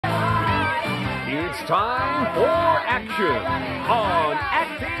It's time for action on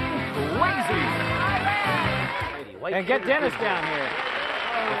Acting Crazy. And get Dennis down here.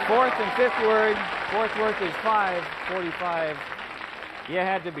 The fourth and fifth word. Fourth word is 5:45. You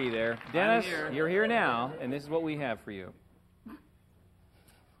had to be there. Dennis, you're here now, and this is what we have for you.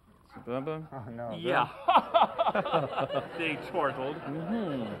 Bum-bum. Oh, no. Yeah. They chortled.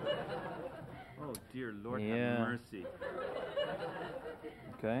 Oh, dear Lord, have mercy.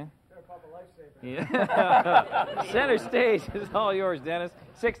 Okay. Yeah. Center stage is all yours, Dennis.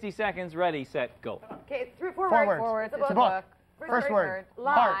 60 seconds, ready, set, go. Okay, forward. Forward. It's a book. First word.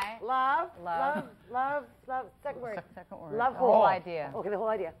 Love. Love. Second word. Second word. Love. The whole idea. Okay, the whole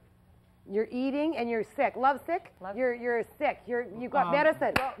idea. You're eating and you're sick. Love sick. You're sick. You've got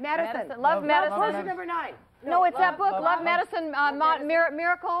medicine. Medicine. Love medicine. Potion number 9. No, it's that book, Love Medicine,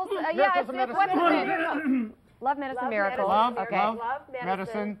 Miracles. Yeah, it's what's his name? Love Medicine, Miracles. Love, okay. love,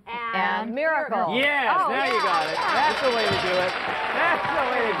 medicine, And Miracles. Yes, now you got it. That's the way to do it. That's the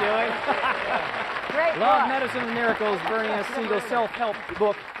way to do it. Great Love, book. Medicine, and Miracles, Bernie S. Siegel self-help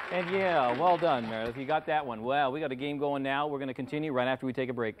book. And yeah, well done, Meredith. You got that one. Well, we got a game going now. We're going to continue right after we take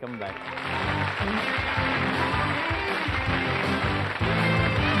a break. Coming back.